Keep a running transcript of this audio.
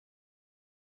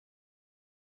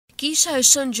Kisha e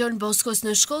shën Gjon Boskos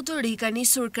në Shkodër i ka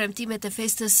nisur kremtimet e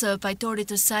festës së pajtorit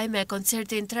të saj me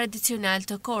koncertin tradicional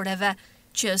të Koreve,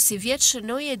 që si vjet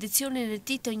shënoi edicionin e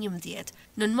tij të 11.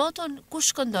 Nën moton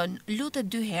Kush këndon lutet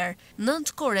 2 herë,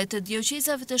 9 kore të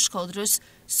dioqezave të Shkodrës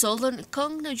sollën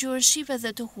këngë në gjuhën shqipe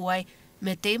dhe të huaj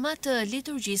me tema të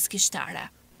liturgjisë kishtare.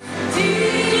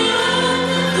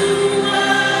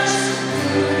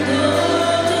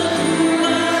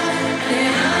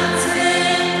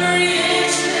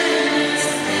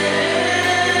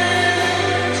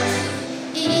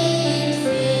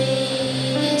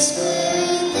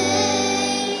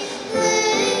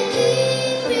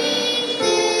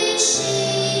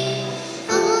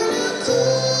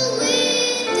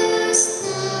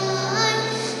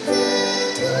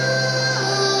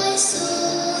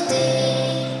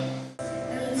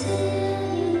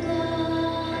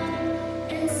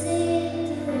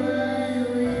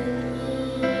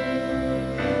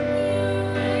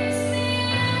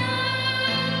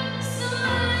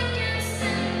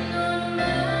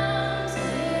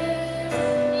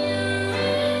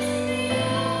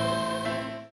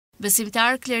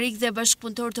 Besimtar, klerik dhe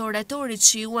bashkëpunëtor të Oratorit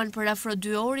shijuan për afro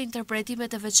 2 orë interpretimet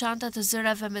të veçanta të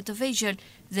zërave me të vegjël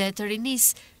dhe të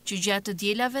rinis, që gjatë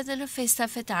dielave dhe në festa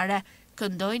fetare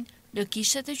këndojnë në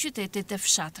kishet e qytetit të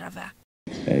fshatrave.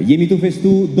 Jemi të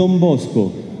festu Don Bosko,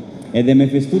 edhe me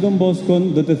festu Don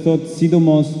Boskon do të thot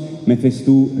sidomos me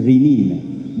festu rinin,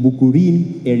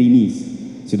 bukurin e rinis,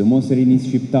 sidomos e rinis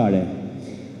shqiptare.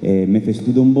 Me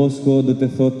festu Don Bosko do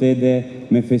të thot edhe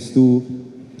me festu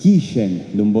kishen.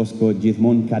 Don Bosko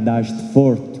gjithmonë ka dasht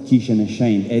fort kishen e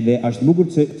shenjtë, edhe është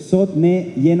bukur se sot ne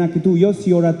jena këtu jo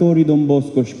si oratori Don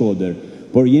Bosko Shkodër,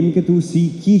 por jemi këtu si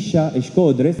kisha e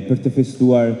Shkodrës për të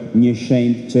festuar një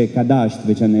shenjtë që ka dasht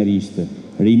veçanërisht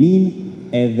rinin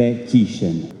edhe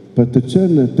kishen. Për të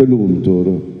qenë të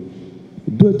lumtur,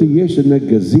 duhet të jesh në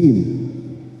gëzim.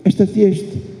 Është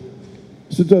thjesht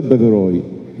si të beveroj,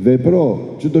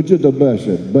 vepro, çdo gjë do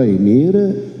bësh, bëj mirë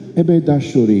e bëj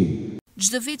dashuri.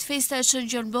 Çdo vit festa e Shën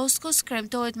Gjon Boskos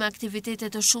kremtohet me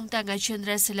aktivitete të shumta nga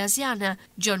qendra selaziane.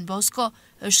 Gjon Bosko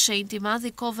është shenjtë i madh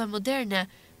i kohëve moderne,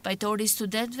 pajtori i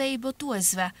studentëve e i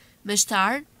botuesve,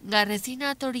 meshtar nga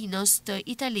rrethina Torinos të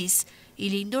Italisë, i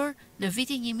lindur në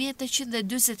vitin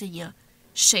 1841.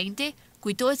 Shenjti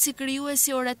kujtohet si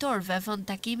krijuesi i oratorëve, vend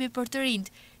takimi për të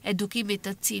rinjt, edukimit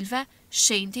të cilëve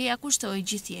shenjti ja kushtoi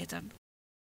gjithjetën.